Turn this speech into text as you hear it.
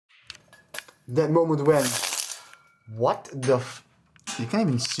That moment when... What the f... You can't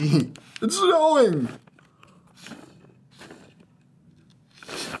even see. It's snowing!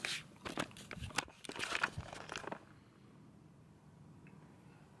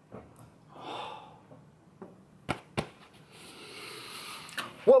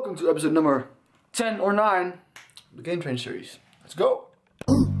 Welcome to episode number 10 or 9 of the Game Train series. Let's go!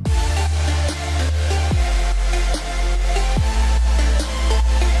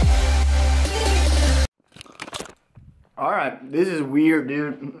 Alright, this is weird,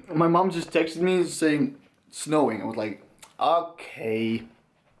 dude. My mom just texted me saying snowing. I was like, okay.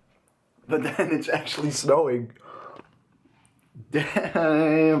 But then it's actually snowing.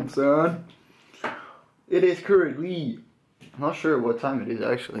 Damn, son. It is currently... I'm not sure what time it is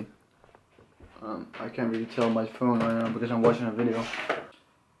actually. I can't really tell my phone right now because I'm watching a video.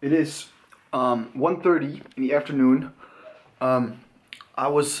 It is 1:30 in the afternoon. I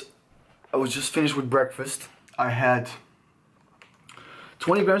was just finished with breakfast. I had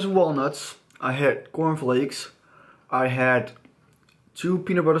 20 grams of walnuts. I had cornflakes. I had 2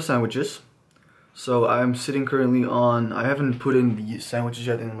 peanut butter sandwiches. So I'm sitting currently on, I haven't put in the sandwiches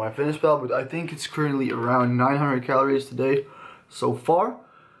yet in my fitness pal, but I think it's currently around 900 calories today so far.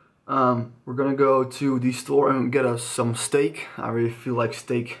 We're gonna go to the store and get us some steak. I really feel like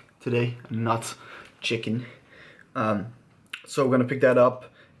steak today, not chicken. So we're gonna pick that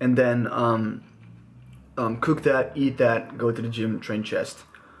up and then cook that, eat that, go to the gym, train chest.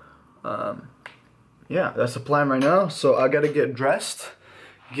 Yeah, that's the plan right now. So I gotta get dressed,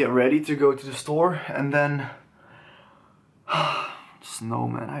 get ready to go to the store, and then snow,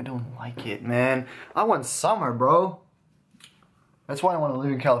 man. I don't like it, man. I want summer, bro. That's why I want to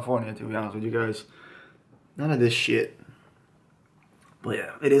live in California, to be honest with you guys. None of this shit. But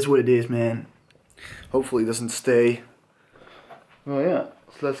yeah, it is what it is, man. Hopefully it doesn't stay. Oh yeah,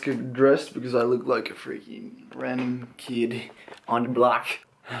 so let's get dressed because I look like a freaking random kid on the block.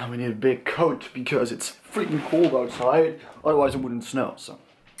 We need a big coat because it's freaking cold outside. Otherwise it wouldn't snow, so.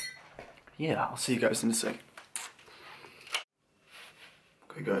 Yeah, I'll see you guys in a sec.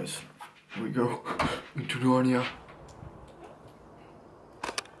 Okay guys, here we go into Narnia.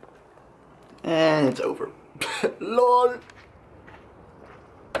 And it's over. LOL!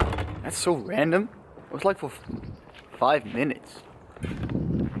 That's so random. It was like for 5 minutes.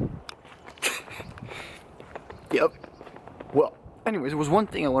 Yep. Well, anyways, there was one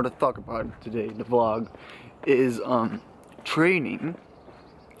thing I wanted to talk about today in the vlog. Is training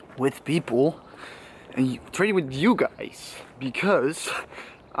with people and training with you guys, because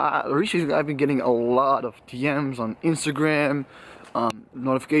recently I've been getting a lot of DMs on Instagram,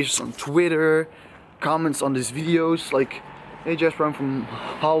 notifications on Twitter, comments on these videos like, hey Jasper, I'm from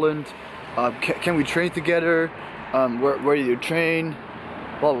Holland, can we train together, where do you train,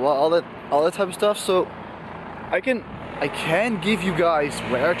 blah, blah, all that type of stuff. So I can give you guys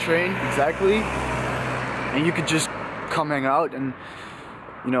where I train exactly, and you could just come hang out and,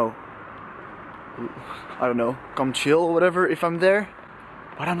 you know, I don't know, come chill or whatever if I'm there.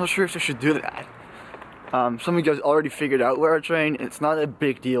 But I'm not sure if I should do that. Some of you guys already figured out where I train. It's not a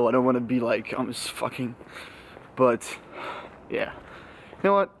big deal. I don't want to be like, I'm just fucking... But, yeah. You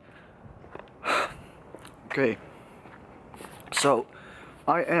know what? Okay. So,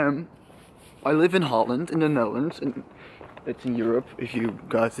 I live in Holland, in the Netherlands. And it's in Europe, if you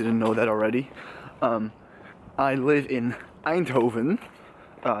guys didn't know that already. I live in Eindhoven.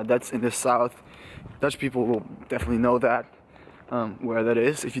 That's in the south. Dutch people will definitely know that, where that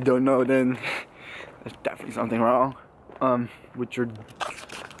is. If you don't know, then there's definitely something wrong with your,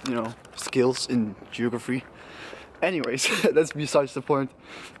 you know, skills in geography. Anyways, that's besides the point.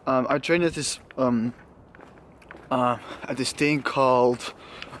 I train at this thing called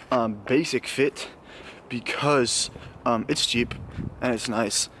FaZeFitness because it's cheap and it's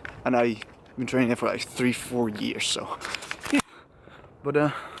nice, and I've been training there for like 3-4 years. So yeah. But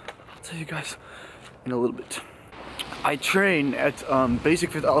I'll tell you guys in a little bit. I train at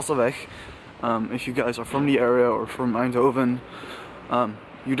FaZeFitness Alsterweg. If you guys are from the area or from Eindhoven,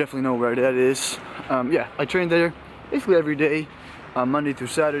 you definitely know where that is. Yeah, I train there basically every day, Monday through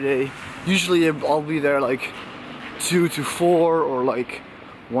Saturday. Usually I'll be there like 2 to 4 or like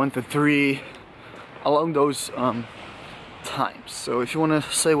 1 to 3, along those times. So if you want to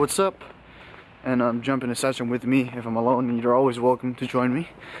say what's up and jump in a session with me if I'm alone, and you're always welcome to join me.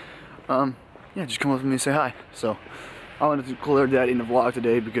 Yeah, just come up to me and say hi. So I wanted to clear that in the vlog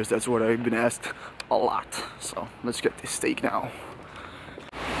today because that's what I've been asked a lot. So let's get this steak now.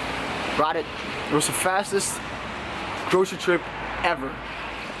 Brought it. It was the fastest grocery trip ever.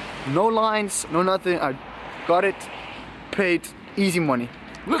 No lines, no nothing. I got it, paid, easy money.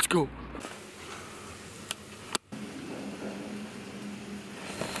 Let's go.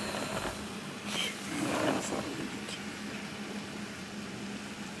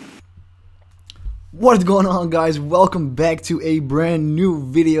 What is going on, guys? Welcome back to a brand new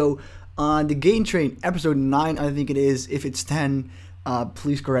video on the Game Train, episode 9 I think it is. If it's 10,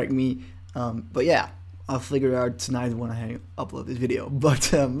 please correct me, but yeah, I'll figure it out tonight when I upload this video.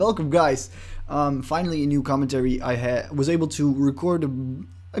 But welcome, guys. Finally a new commentary. I was able to record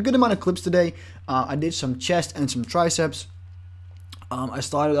a good amount of clips today. I did some chest and some triceps. I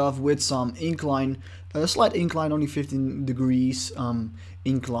started off with some incline, a slight incline, only 15 degrees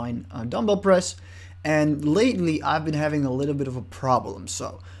incline dumbbell press. And lately I've been having a little bit of a problem.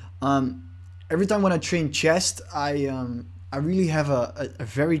 So every time when I train chest, I really have a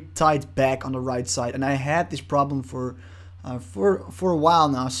very tight back on the right side, and I had this problem for a while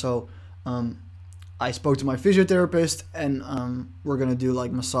now. So I spoke to my physiotherapist, and we're gonna do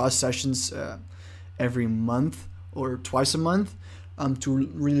like massage sessions every month or twice a month to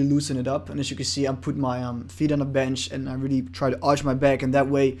really loosen it up. And as you can see, I put my feet on a bench, and I really try to arch my back, and that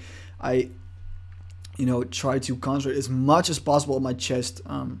way I try to concentrate as much as possible on my chest.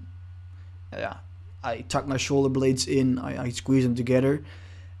 Yeah, I tuck my shoulder blades in, I squeeze them together,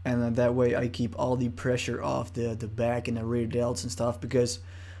 and then that way I keep all the pressure off the back and the rear delts and stuff. Because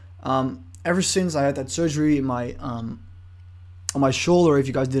ever since I had that surgery in my on my shoulder, if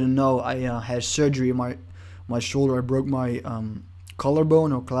you guys didn't know, I had surgery in my shoulder. I broke my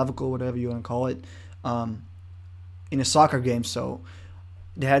collarbone or clavicle, whatever you want to call it, in a soccer game. So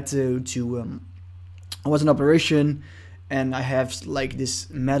they had to it was an operation, and I have like this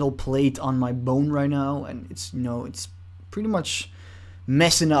metal plate on my bone right now, and it's it's pretty much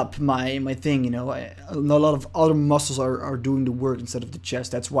messing up my thing. A lot of other muscles are doing the work instead of the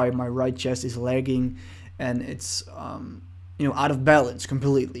chest. That's why my right chest is lagging, and it's out of balance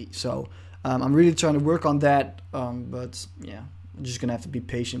completely. So I'm really trying to work on that, but yeah, I'm just gonna have to be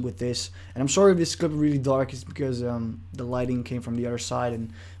patient with this. And I'm sorry if this clip is really dark. It's because the lighting came from the other side,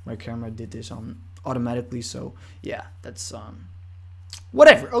 and my camera did this automatically. So yeah, that's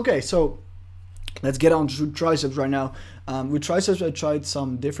whatever. Okay, so let's get on to triceps right now. With triceps, I tried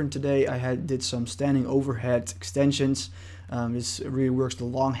some different today. I did some standing overhead extensions. This really works the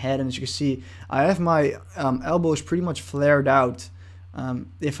long head, and as you can see, I have my elbows pretty much flared out.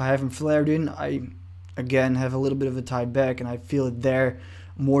 If I haven't flared in, I again have a little bit of a tight back, and I feel it there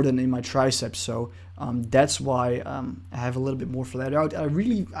more than in my triceps. So that's why I have a little bit more flared out.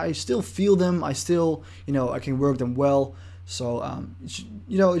 I still feel them. I still, I can work them well. So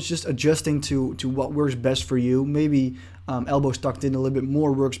it's just adjusting to what works best for you. Maybe elbows tucked in a little bit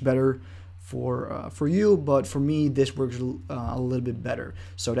more works better for you, but for me this works a little bit better.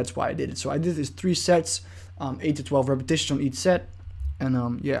 So that's why I did it. So I did this 3 sets, 8 to 12 repetitions on each set,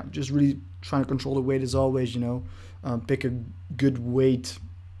 and yeah, just really trying to control the weight as always. Pick a good weight.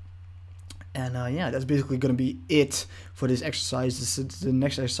 And yeah, that's basically going to be it for this exercise. The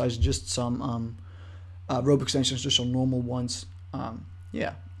next exercise is just some rope extensions, just some normal ones.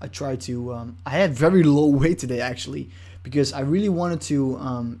 Yeah, I tried to... I had very low weight today, actually, because I really wanted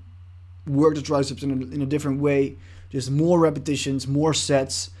to work the triceps in a different way. Just more repetitions, more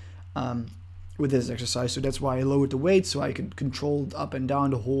sets with this exercise. So that's why I lowered the weight, so I could control up and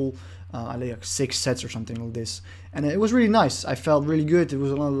down the whole... I did like 6 sets or something like this. And it was really nice. I felt really good. It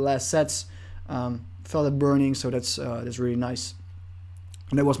was one of the last sets. Felt it burning, so that's really nice,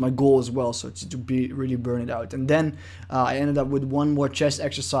 and that was my goal as well, so to really burn it out. And then I ended up with one more chest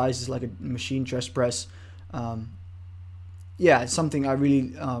exercise. It's like a machine chest press. Yeah, it's something I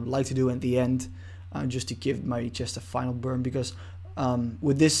really like to do at the end, just to give my chest a final burn, because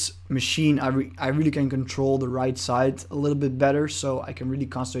with this machine I really can control the right side a little bit better, so I can really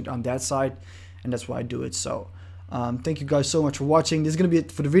concentrate on that side, and that's why I do it. So thank you guys so much for watching. This is gonna be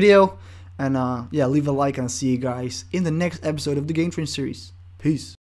it for the video. And yeah, leave a like, and I'll see you guys in the next episode of the Game Train series. Peace.